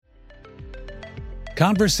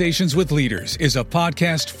Conversations with Leaders is a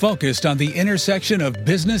podcast focused on the intersection of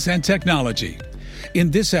business and technology. In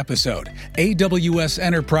this episode, AWS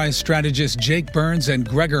Enterprise strategist Jake Burns and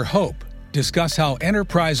Gregor Hope discuss how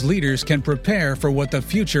enterprise leaders can prepare for what the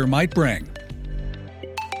future might bring.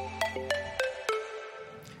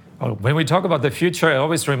 When we talk about the future, it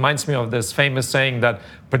always reminds me of this famous saying that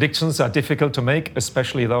predictions are difficult to make,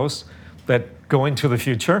 especially those that go into the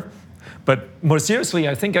future. But more seriously,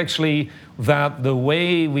 I think actually that the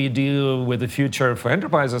way we deal with the future for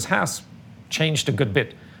enterprises has changed a good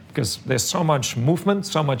bit, because there's so much movement,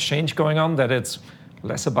 so much change going on that it's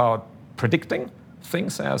less about predicting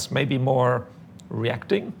things as maybe more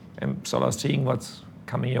reacting and sort of seeing what's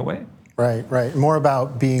coming your way. Right. More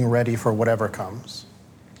about being ready for whatever comes.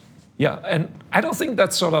 Yeah, and I don't think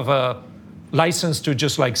that's sort of a license to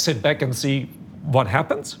just like sit back and see what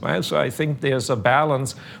happens, right? So I think there's a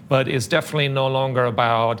balance, but it's definitely no longer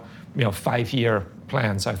about 5-year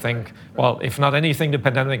plans. I think, well, if not anything, the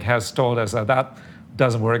pandemic has told us that that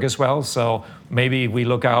doesn't work as well. So maybe we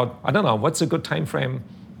look out, I don't know, what's a good time frame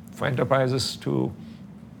for enterprises to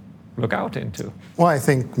look out into? Well, I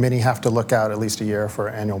think many have to look out at least a year for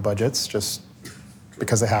annual budgets, just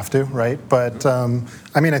because they have to, right? But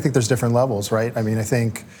I think there's different levels, right? I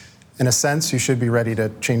think in a sense, you should be ready to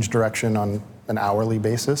change direction on an hourly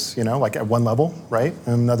basis, like at one level, right?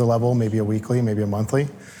 And another level, maybe a weekly, maybe a monthly.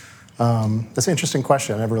 That's an interesting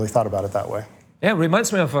question. I never really thought about it that way. Yeah, it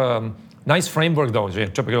reminds me of a nice framework, though,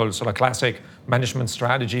 typical sort of classic management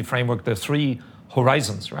strategy framework, the 3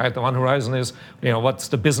 horizons, right? The one horizon is, what's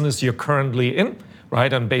the business you're currently in,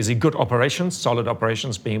 right? And basically good operations, solid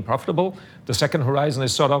operations being profitable. The second horizon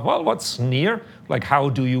is sort of, well, what's near? Like, how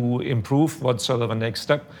do you improve? What's sort of a next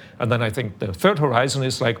step? And then I think the third horizon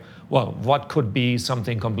is like, well, what could be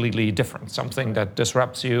something completely different? Something that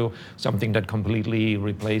disrupts you, something that completely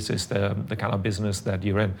replaces the kind of business that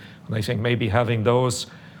you're in. And I think maybe having those,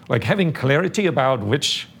 like having clarity about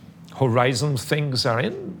which horizon things are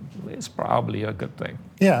in is probably a good thing.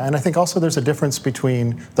 Yeah, and I think also there's a difference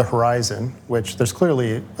between the horizon, which there's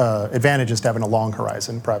clearly advantages to having a long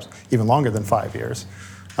horizon, perhaps even longer than 5 years,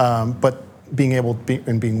 but being able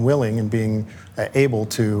and being willing and being able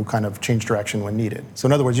to kind of change direction when needed. So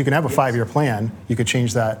in other words, you can have a 5-year plan, you could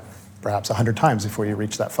change that perhaps 100 times before you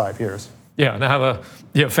reach that 5 years. Yeah, and I have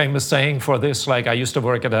a famous saying for this. Like, I used to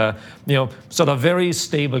work at a sort of very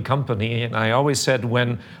stable company, and I always said,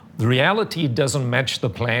 when reality doesn't match the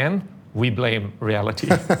plan, we blame reality.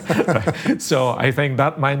 So I think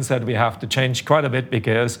that mindset we have to change quite a bit,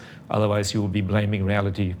 because otherwise you will be blaming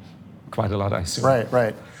reality quite a lot, I assume.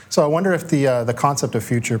 Right. So I wonder if the concept of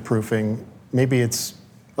future-proofing, maybe it's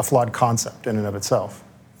a flawed concept in and of itself.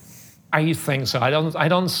 I think so. I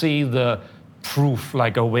don't see the proof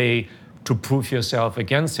like a way to proof yourself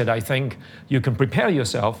against it. I think you can prepare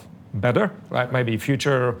yourself better, right? Maybe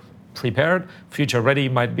future prepared, future ready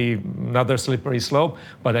might be another slippery slope,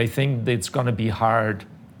 but I think it's going to be hard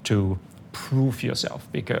to prove yourself,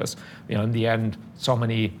 because in the end, so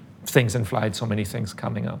many things in flight, so many things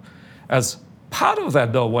coming up. As part of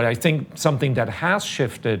that, though, what I think something that has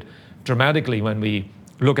shifted dramatically when we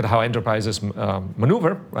look at how enterprises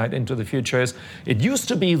maneuver right into the future is, it used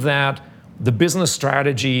to be that the business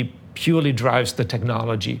strategy purely drives the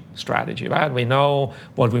technology strategy, right? We know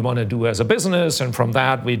what we want to do as a business, and from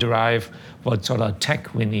that we derive what sort of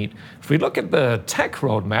tech we need. If we look at the tech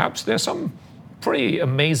roadmaps, there's some pretty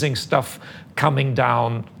amazing stuff coming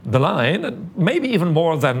down the line, and maybe even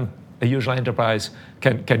more than a usual enterprise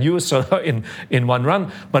can use in one run.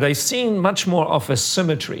 But I've seen much more of a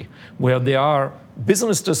symmetry, where there are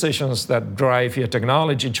business decisions that drive your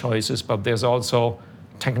technology choices, but there's also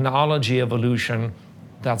technology evolution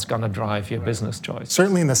that's going to drive your business choice.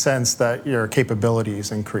 Certainly in the sense that your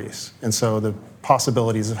capabilities increase. And so the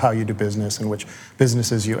possibilities of how you do business and which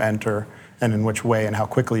businesses you enter and in which way and how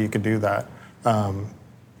quickly you can do that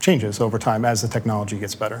changes over time as the technology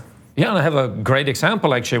gets better. Yeah, and I have a great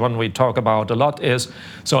example, actually, one we talk about a lot is,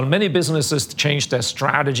 so many businesses change their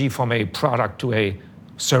strategy from a product to a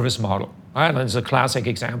service model. Right? And it's a classic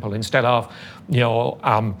example. Instead of,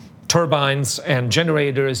 turbines and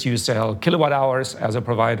generators, you sell kilowatt hours as a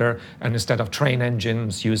provider, and instead of train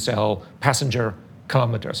engines, you sell passenger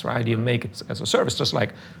kilometers, right? You make it as a service, just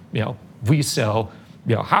like, we sell,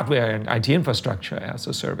 hardware and IT infrastructure as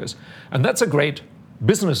a service. And that's a great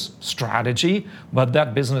business strategy, but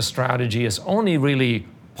that business strategy is only really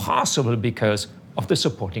possible because of the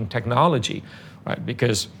supporting technology, right?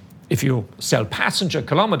 Because if you sell passenger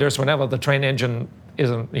kilometers whenever the train engine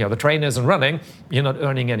the train isn't running, you're not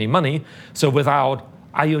earning any money. So without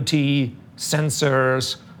IoT,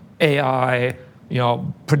 sensors, AI,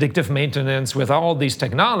 predictive maintenance with all these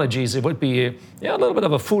technologies, it would be a little bit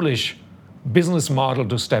of a foolish business model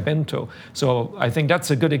to step into. So I think that's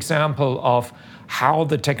a good example of how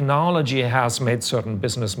the technology has made certain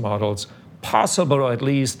business models possible, or at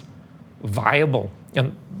least viable.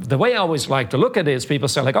 And the way I always like to look at it is people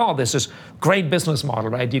say like, oh, this is great business model,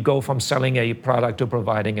 right? You go from selling a product to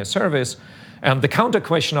providing a service. And the counter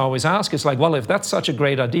question I always ask is like, well, if that's such a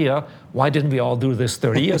great idea, why didn't we all do this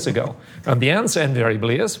 30 years ago? And the answer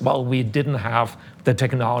invariably is, well, we didn't have the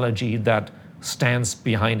technology that stands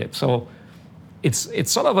behind it. So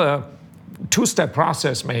it's sort of a two-step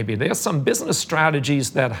process maybe. There's some business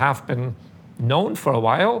strategies that have been known for a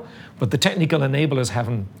while, but the technical enablers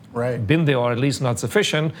haven't been there, or at least not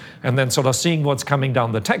sufficient. And then sort of seeing what's coming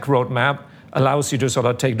down the tech roadmap allows you to sort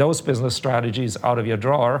of take those business strategies out of your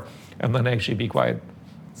drawer and then actually be quite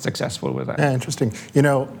successful with that. Yeah, interesting.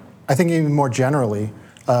 I think even more generally,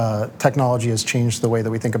 technology has changed the way that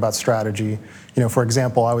we think about strategy. For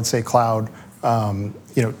example, I would say cloud,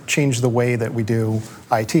 changed the way that we do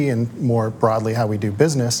IT and more broadly how we do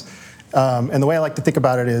business. And the way I like to think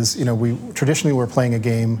about it is, we traditionally were playing a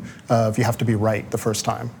game of you have to be right the first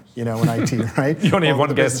time. In IT, right? You only have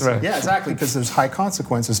one guess, right? Yeah, exactly, because there's high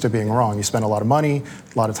consequences to being wrong. You spend a lot of money,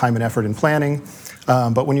 a lot of time and effort in planning,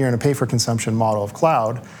 but when you're in a pay-for-consumption model of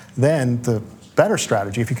cloud, then the better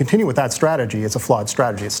strategy, if you continue with that strategy, it's a flawed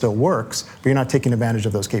strategy. It still works, but you're not taking advantage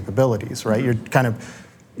of those capabilities, right?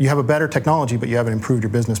 You have a better technology, but you haven't improved your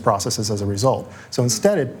business processes as a result. So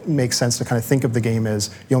instead, it makes sense to kind of think of the game as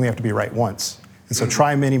you only have to be right once. And so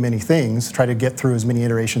try many, many things, try to get through as many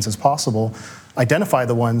iterations as possible, identify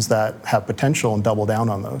the ones that have potential and double down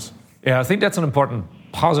on those. Yeah, I think that's an important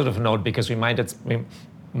positive note, because we made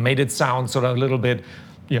it sound sort of a little bit,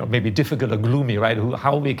 maybe difficult or gloomy, right?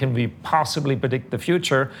 How can we possibly predict the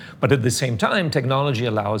future? But at the same time, technology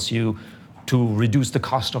allows you to reduce the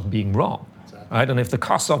cost of being wrong. Right? And if the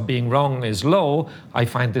cost of being wrong is low, I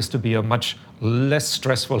find this to be a much less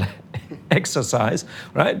stressful exercise,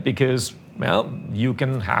 right? Because, you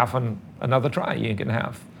can have another try. You can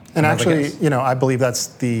have. And actually, I believe that's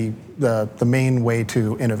the main way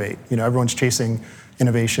to innovate. Everyone's chasing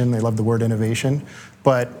innovation. They love the word innovation.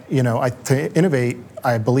 But, to innovate,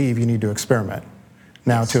 I believe you need to experiment.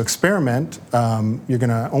 Now, to experiment, you're going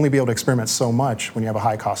to only be able to experiment so much when you have a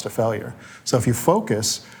high cost of failure. So if you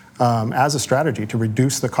focus as a strategy to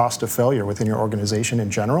reduce the cost of failure within your organization in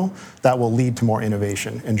general, that will lead to more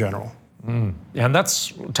innovation in general. And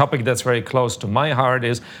that's a topic that's very close to my heart,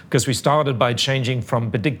 is because we started by changing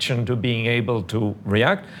from prediction to being able to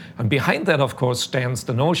react. And behind that, of course, stands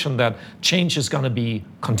the notion that change is going to be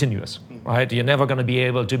continuous, right? You're never going to be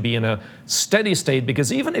able to be in a steady state,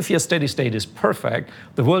 because even if your steady state is perfect,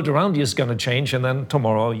 the world around you is going to change, and then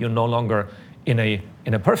tomorrow you're no longer in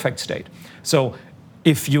a perfect state. So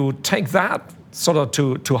if you take that sort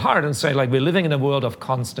of to heart and say, like, we're living in a world of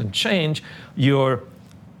constant change, your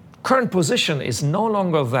current position is no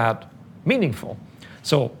longer that meaningful.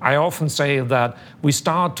 So I often say that we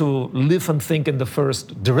start to live and think in the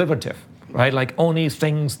first derivative, right? Like, only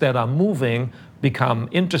things that are moving become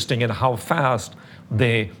interesting and how fast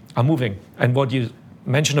they are moving. And what you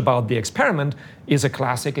mentioned about the experiment is a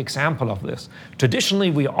classic example of this.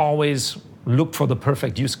 Traditionally, we always look for the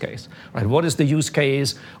perfect use case, right? What is the use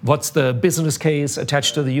case? What's the business case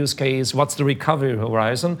attached to the use case? What's the recovery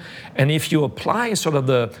horizon? And if you apply sort of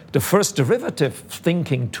the first derivative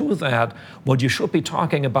thinking to that, what you should be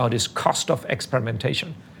talking about is cost of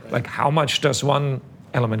experimentation. Right. Like, how much does one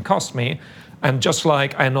element cost me? And just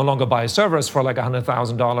like I no longer buy servers for like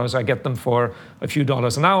 $100,000, I get them for a few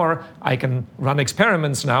dollars an hour, I can run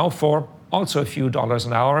experiments now for also a few dollars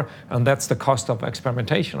an hour, and that's the cost of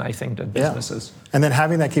experimentation, I think, that businesses. Yeah. And then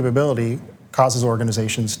having that capability causes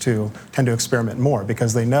organizations to tend to experiment more,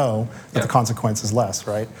 because they know that the consequence is less,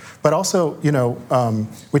 right? But also,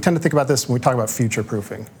 we tend to think about this when we talk about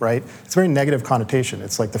future-proofing, right? It's a very negative connotation.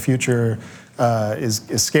 It's like the future is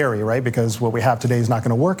scary, right? Because what we have today is not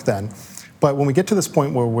going to work then. But when we get to this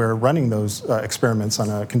point where we're running those experiments on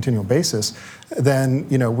a continual basis, then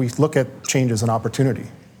we look at change as an opportunity,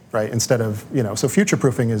 right? Instead of, so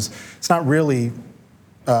future-proofing it's not really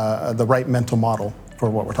the right mental model for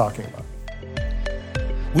what we're talking about.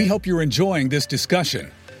 We hope you're enjoying this discussion.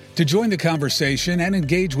 To join the conversation and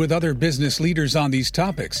engage with other business leaders on these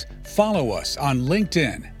topics, follow us on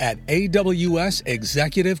LinkedIn at AWS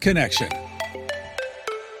Executive Connection.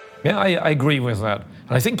 Yeah, I agree with that.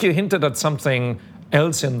 And I think you hinted at something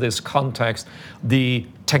else in this context. The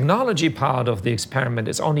technology part of the experiment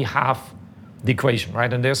is only half the equation,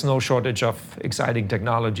 right? And there's no shortage of exciting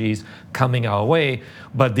technologies coming our way.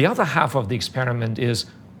 But the other half of the experiment is,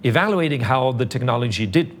 evaluating how the technology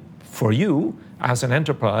did for you as an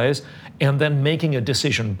enterprise, and then making a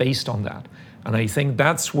decision based on that. And I think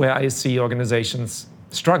that's where I see organizations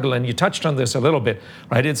struggle. And you touched on this a little bit,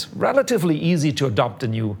 right? It's relatively easy to adopt a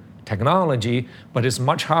new technology, but it's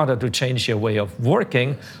much harder to change your way of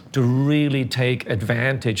working to really take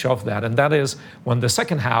advantage of that. And that is when the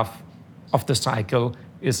second half of the cycle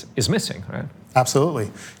is missing, right?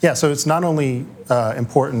 Absolutely. Yeah, so it's not only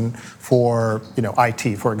important for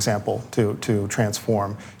IT, for example, to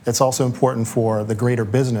transform. It's also important for the greater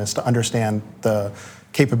business to understand the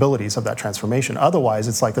capabilities of that transformation. Otherwise,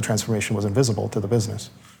 it's like the transformation was invisible to the business.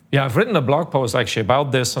 Yeah, I've written a blog post actually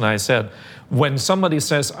about this, and I said, when somebody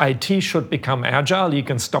says IT should become agile, you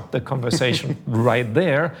can stop the conversation right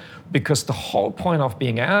there, because the whole point of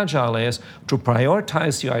being agile is to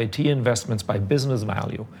prioritize your IT investments by business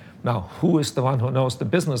value. Now, who is the one who knows the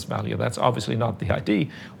business value? That's obviously not the IT,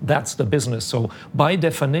 that's the business. So by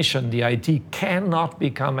definition, the IT cannot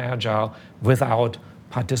become agile without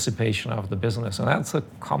participation of the business. And that's a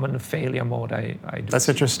common failure mode I do. That's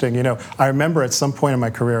interesting. I remember at some point in my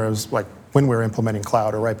career, it was like when we were implementing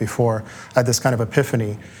cloud or right before, I had this kind of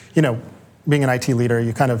epiphany. Being an IT leader,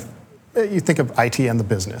 you think of IT and the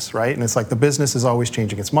business, right? And it's like the business is always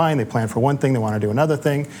changing its mind. They plan for one thing, they want to do another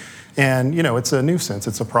thing. And it's a nuisance,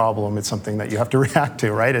 it's a problem, it's something that you have to react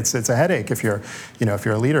to, right? It's a headache if you're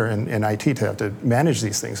a leader in IT to have to manage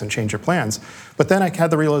these things and change your plans. But then I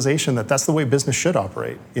had the realization that that's the way business should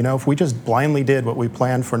operate. If we just blindly did what we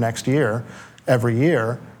planned for next year, every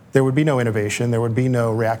year, there would be no innovation, there would be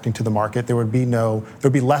no reacting to the market, there would be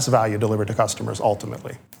less value delivered to customers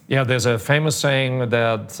ultimately. Yeah, there's a famous saying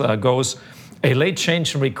that goes, a late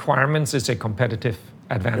change in requirements is a competitive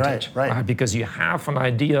advantage, right. Because you have an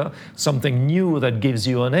idea, something new that gives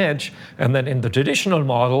you an edge, and then in the traditional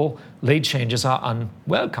model, late changes are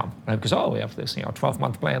unwelcome, right? Because we have this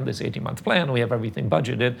 12-month plan, this 18-month plan, we have everything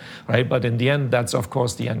budgeted, right? But in the end, that's of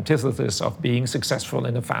course the antithesis of being successful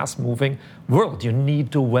in a fast-moving world. You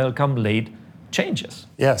need to welcome late changes.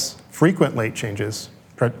 Yes, frequent late changes,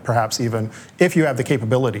 perhaps even, if you have the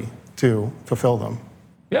capability to fulfill them.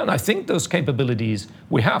 Yeah, and I think those capabilities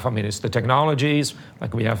we have. It's the technologies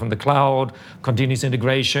like we have in the cloud, continuous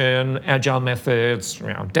integration, agile methods,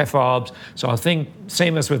 DevOps. So I think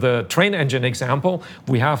same as with the train engine example,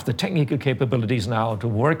 we have the technical capabilities now to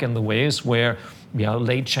work in the ways where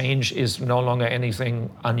late change is no longer anything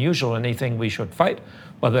unusual, anything we should fight,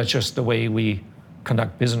 but that's just the way we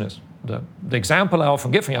conduct business. The example I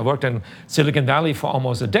often give, I worked in Silicon Valley for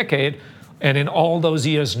almost a decade, and in all those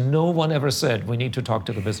years, no one ever said, we need to talk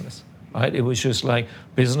to the business, right? It was just like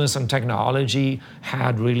business and technology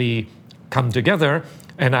had really come together.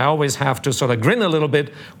 And I always have to sort of grin a little bit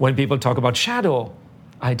when people talk about shadow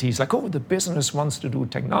IT. It's like, the business wants to do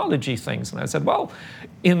technology things. And I said, well,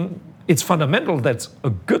 it's fundamental that's a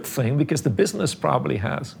good thing because the business probably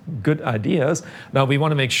has good ideas. Now, we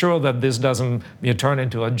want to make sure that this doesn't turn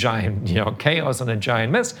into a giant chaos and a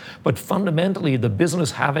giant mess. But fundamentally, the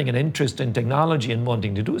business having an interest in technology and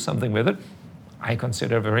wanting to do something with it, I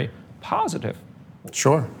consider very positive.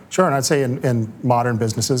 Sure. And I'd say in modern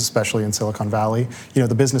businesses, especially in Silicon Valley,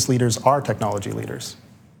 the business leaders are technology leaders.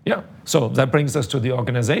 Yeah, so that brings us to the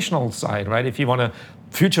organizational side, right? If you want to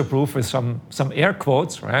future-proof with some air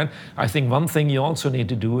quotes, right? I think one thing you also need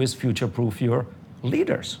to do is future-proof your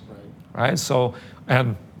leaders, right? So,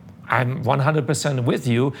 and I'm 100% with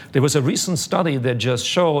you. There was a recent study that just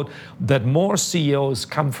showed that more CEOs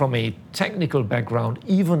come from a technical background,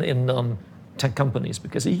 even in non-tech companies,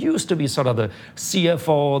 because it used to be sort of the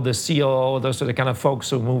CFO, the COO, those are the kind of folks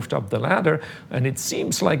who moved up the ladder, and it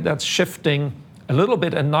seems like that's shifting a little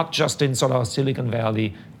bit, and not just in sort of Silicon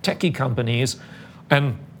Valley techie companies.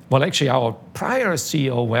 And well, actually, our prior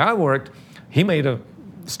CEO where I worked, he made a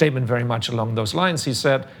statement very much along those lines. He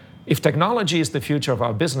said, if technology is the future of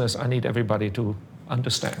our business, I need everybody to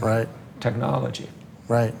understand technology.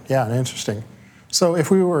 Right, yeah, interesting. So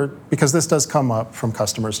if we were, because this does come up from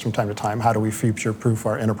customers from time to time, how do we future-proof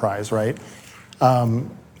our enterprise, right?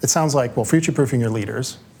 It sounds like, future-proofing your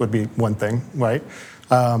leaders would be one thing, right?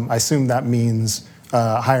 I assume that means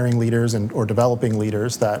hiring leaders or developing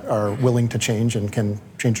leaders that are willing to change and can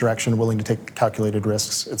change direction, willing to take calculated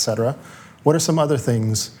risks, et cetera. What are some other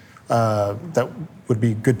things that would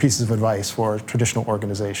be good pieces of advice for a traditional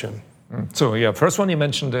organization? So first one you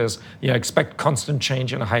mentioned is expect constant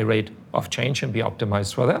change and a high rate of change and be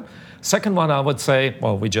optimized for that. Second one I would say,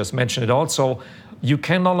 we just mentioned it also, you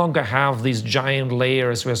can no longer have these giant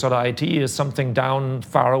layers where sort of IT is something down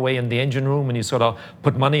far away in the engine room and you sort of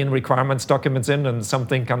put money and requirements documents in and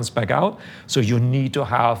something comes back out. So you need to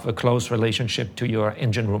have a close relationship to your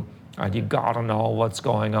engine room. Right? You got to know what's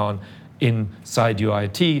going on inside your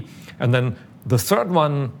IT. And then the third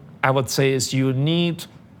one, I would say, is you need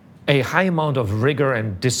a high amount of rigor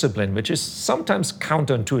and discipline, which is sometimes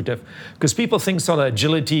counterintuitive, because people think sort of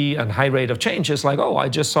agility and high rate of change is like, oh, I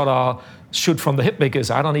just sort of shoot from the hip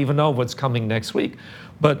because I don't even know what's coming next week.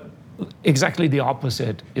 But exactly the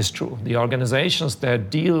opposite is true. The organizations that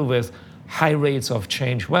deal with high rates of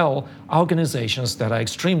change well are organizations that are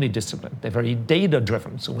extremely disciplined. They're very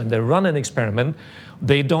data-driven. So when they run an experiment,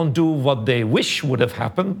 they don't do what they wish would have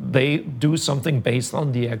happened. They do something based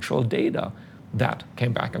on the actual data that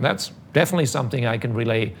came back. And that's definitely something I can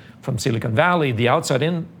relay from Silicon Valley. The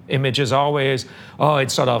outside-in image is always, oh,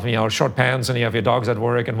 it's sort of, short pants and you have your dogs at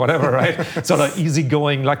work and whatever, right? Sort of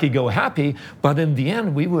easygoing, lucky-go-happy. But in the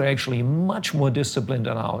end, we were actually much more disciplined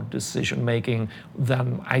in our decision-making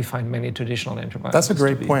than I find many traditional enterprises. That's a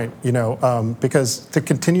great point, because to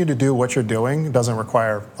continue to do what you're doing doesn't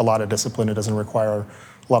require a lot of discipline. It doesn't require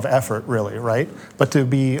a lot of effort, really, right? But to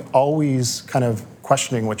be always kind of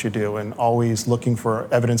questioning what you do and always looking for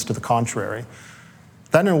evidence to the contrary,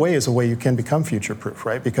 that in a way is a way you can become future-proof,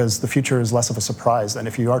 right? Because the future is less of a surprise than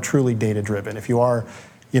if you are truly data-driven, if you are,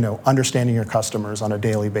 understanding your customers on a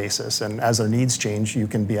daily basis, and as their needs change, you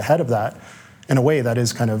can be ahead of that in a way that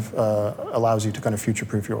is kind of allows you to kind of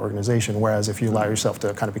future-proof your organization. Whereas if you allow yourself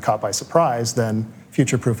to kind of be caught by surprise, then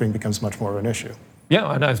future-proofing becomes much more of an issue.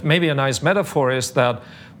 Yeah, and maybe a nice metaphor is that,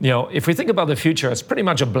 if we think about the future, it's pretty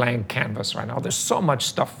much a blank canvas right now. There's so much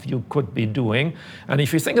stuff you could be doing. And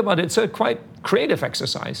if you think about it, it's a quite creative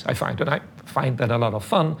exercise, I find. And I find that a lot of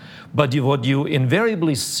fun. But what you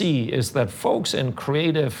invariably see is that folks in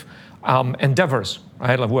creative endeavors,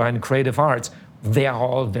 right, who are in creative arts, they are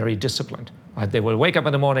all very disciplined. Right? They will wake up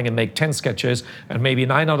in the morning and make 10 sketches, and maybe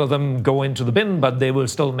 9 out of them go into the bin, but they will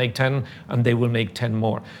still make 10, and they will make 10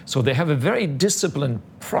 more. So they have a very disciplined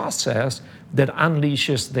process that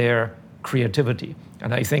unleashes their creativity.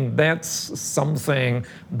 And I think that's something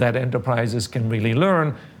that enterprises can really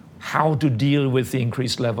learn, how to deal with the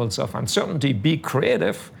increased levels of uncertainty, be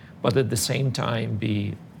creative, but at the same time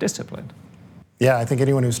be disciplined. Yeah, I think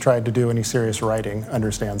anyone who's tried to do any serious writing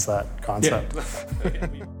understands that concept. Yeah.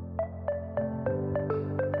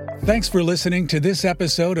 Thanks for listening to this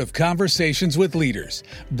episode of Conversations with Leaders,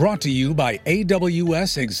 brought to you by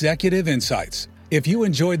AWS Executive Insights. If you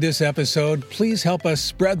enjoyed this episode, please help us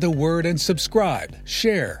spread the word and subscribe,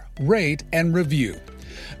 share, rate, and review.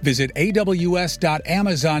 Visit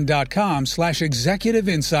aws.amazon.com/executive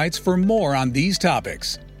insights for more on these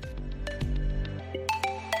topics.